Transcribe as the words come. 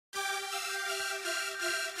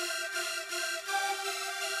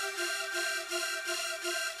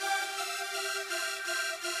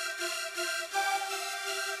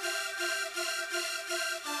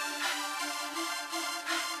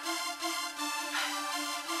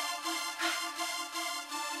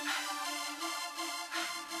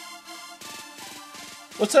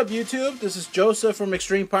What's up, YouTube? This is Joseph from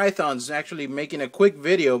Xtreme Pythons, actually making a quick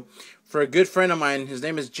video for a good friend of mine. His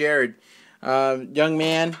name is Jahred. Young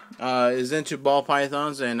man is into ball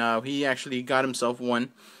pythons, and he actually got himself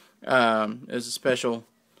one as a special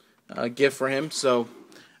gift for him. So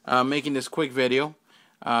making this quick video,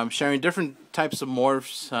 sharing different types of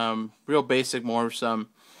morphs, real basic morphs.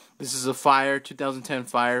 This is a 2010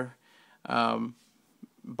 Fire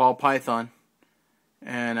ball python,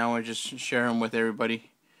 and I want to just share them with everybody.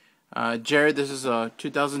 Jahred, this is a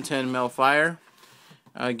 2010 male Fire.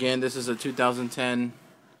 Again, this is a 2010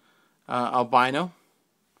 albino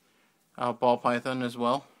ball python as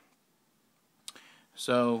well.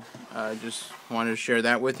 So I just wanted to share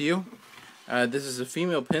that with you. This is a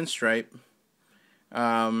female pinstripe.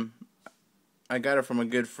 I got her from a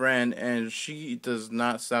good friend, and she does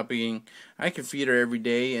not stop eating. I can feed her every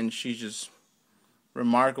day, and she's just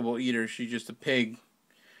remarkable eater. She's just a pig,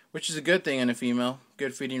 which is a good thing in a female.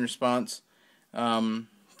 Good feeding response.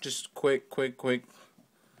 Just quick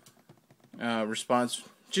response.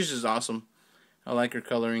 She's just awesome. I like her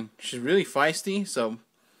coloring. She's really feisty, so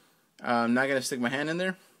I'm not gonna stick my hand in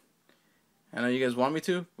there. I know you guys want me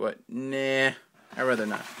to, but nah, I'd rather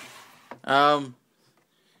not.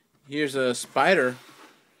 Here's a spider.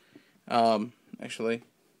 Actually,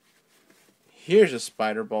 here's a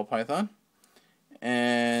spider ball python,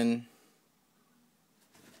 and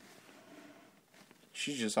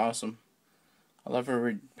she's just awesome. I love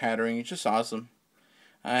her patterning. It's just awesome.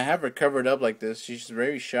 I have her covered up like this. She's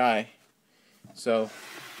very shy. So,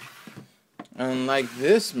 unlike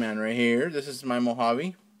this man right here, this is my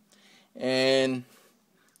Mojave, and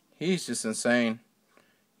he's just insane.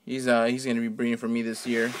 He's gonna be breeding for me this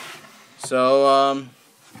year. So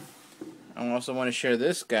I also want to share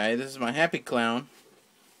this guy. This is my Happy Clown,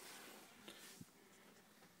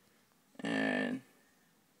 and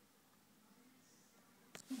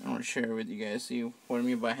I want to share it with you guys. See what I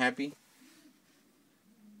mean by happy?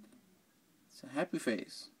 It's a happy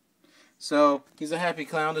face. So he's a happy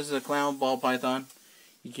clown. This is a clown ball python.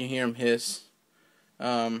 You can hear him hiss.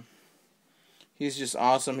 He's just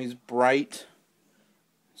awesome. He's bright.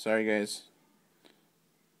 Sorry, guys.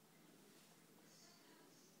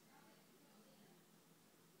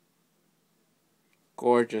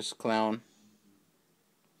 Gorgeous clown.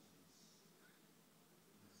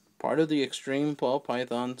 Part of the Xtreme Ball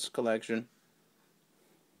Pythons collection.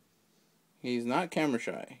 He's not camera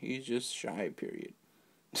shy. He's just shy, period.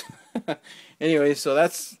 Anyway, so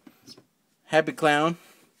that's Happy Clown.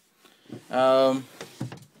 This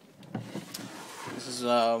is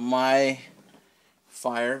my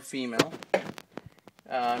Fire female.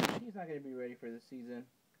 She's not going to be ready for the season.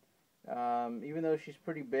 Even though she's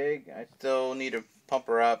pretty big, I still need to pump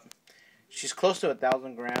her up. She's close to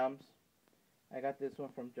 1,000 grams. I got this one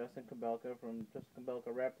from Justin Kabelka from Justin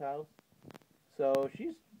Kabelka Reptiles. So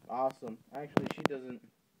she's awesome. Actually, she doesn't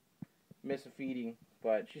miss a feeding,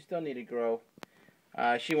 but she still need to grow.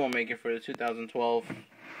 She won't make it for the 2012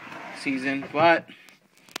 season, but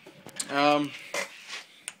let's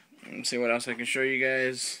see what else I can show you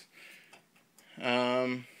guys.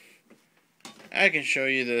 I can show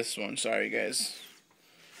you this one. Sorry, guys.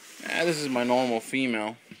 This is my normal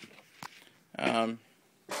female.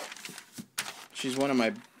 She's one of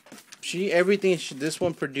my. Everything this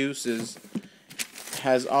one produces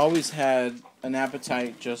has always had an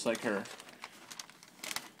appetite just like her.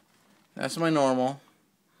 That's my normal.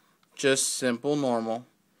 Just simple normal,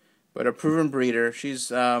 but a proven breeder.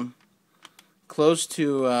 She's close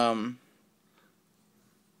to.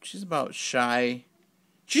 She's about shy.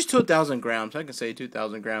 She's 2,000 grams. I can say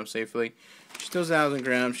 2,000 grams safely. She's still 1,000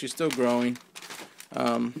 grams. She's still growing.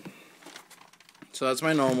 So that's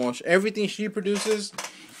my normal. Everything she produces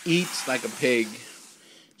eats like a pig.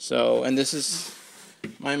 So, and this is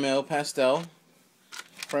my male pastel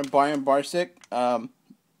from Brian Barsick.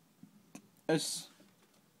 This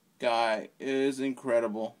guy is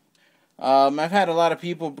incredible. I've had a lot of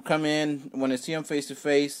people come in when I see him face to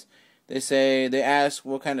face. They ask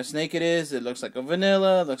what kind of snake it is. It looks like a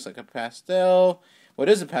vanilla, looks like a pastel. What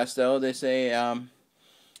is a pastel? They say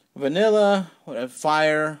vanilla, what a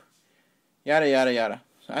fire, yada yada yada.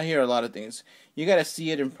 I hear a lot of things. You gotta see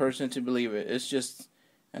it in person to believe it. It's just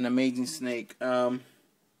an amazing snake. I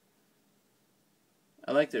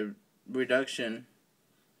like the reduction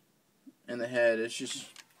in the head. It's just,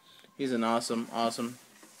 he's an awesome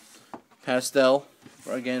pastel.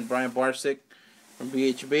 Again, Brian Barsick from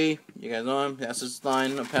BHB. You guys know him. That's his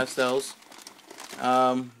line of pastels.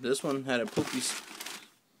 This one had a poopy.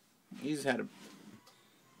 He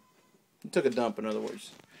took a dump, in other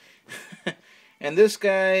words. And this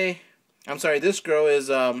guy, I'm sorry, this girl is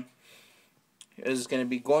is going to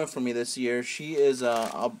be going for me this year. She is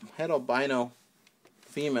a het albino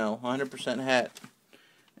female, 100% het,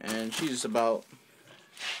 and she's about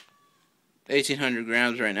 1,800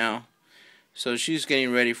 grams right now. So she's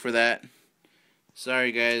getting ready for that.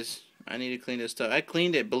 Sorry guys, I need to clean this stuff. I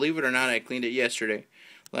cleaned it, believe it or not, I cleaned it yesterday,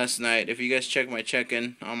 last night. If you guys check my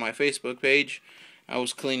check-in on my Facebook page, I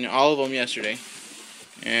was cleaning all of them yesterday.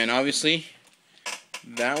 And obviously,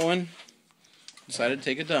 that one decided to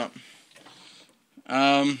take a dump.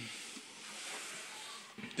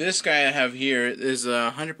 This guy I have here is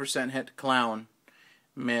a 100% het clown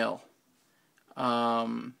male.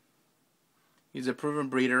 He's a proven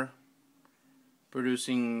breeder,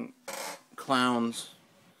 producing clowns,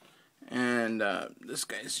 and this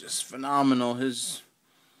guy's just phenomenal. He's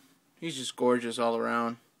just gorgeous all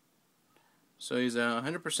around. So he's a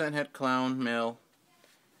 100% het clown male.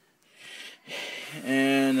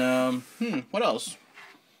 And what else?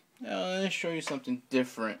 Let me show you something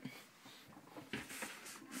different.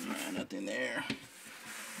 Nothing there.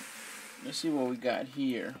 Let's see what we got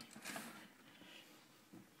here.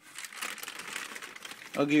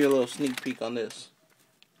 I'll give you a little sneak peek on this.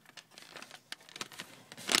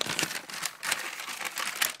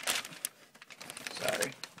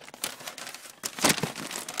 Sorry.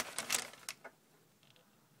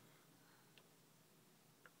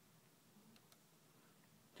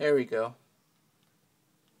 There we go.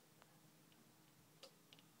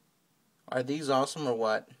 Are these awesome or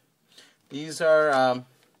what? These are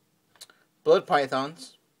blood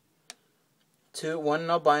pythons. One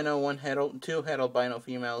albino, two het albino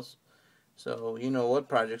females. So you know what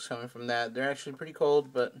project's coming from that. They're actually pretty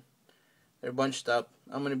cold, but they're bunched up.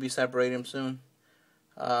 I'm gonna be separating them soon,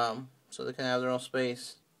 so they can have their own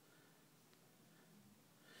space.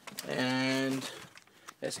 And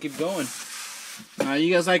let's keep going.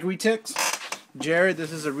 You guys like retics? Jahred,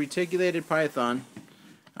 this is a reticulated python.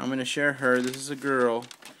 I'm gonna share her. This is a girl,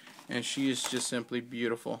 and she is just simply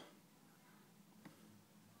beautiful.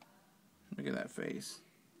 Look at that face.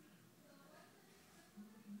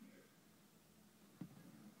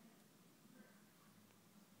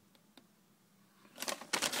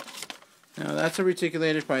 Now that's a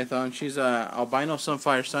reticulated python. She's a albino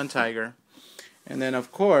sunfire sun tiger. And then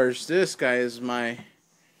of course this guy is one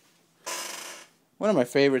of my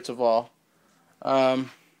favorites of all.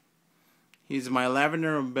 He's my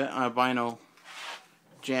lavender albino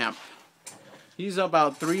jamp. He's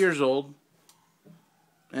about 3 years old.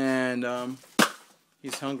 And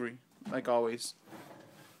he's hungry, like always.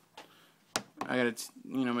 I gotta,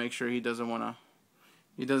 make sure he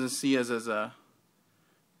doesn't see us as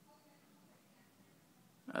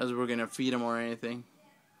we're gonna feed him or anything.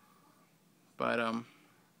 But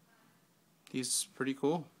he's pretty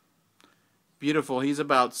cool, beautiful. He's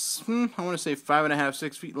about I want to say 5.5,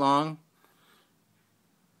 6 feet long,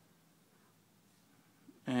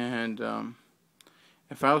 and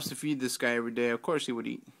if I was to feed this guy every day, of course he would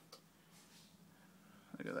eat.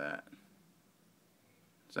 Look at that.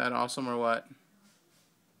 Is that awesome or what?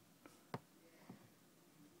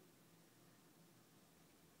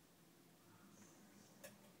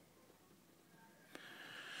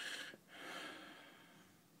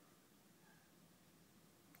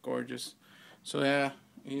 Gorgeous. So yeah,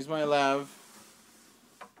 he's my lav.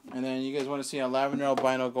 And then you guys want to see a lavender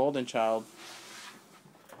albino golden child.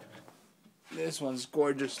 This one's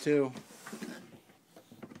gorgeous too.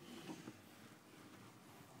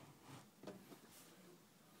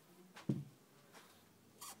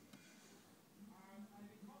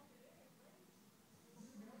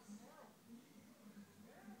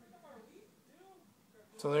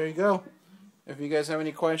 So there you go. If you guys have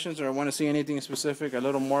any questions or want to see anything specific, a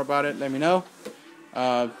little more about it, let me know.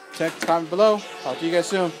 Text, comment below. Talk to you guys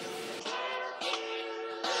soon.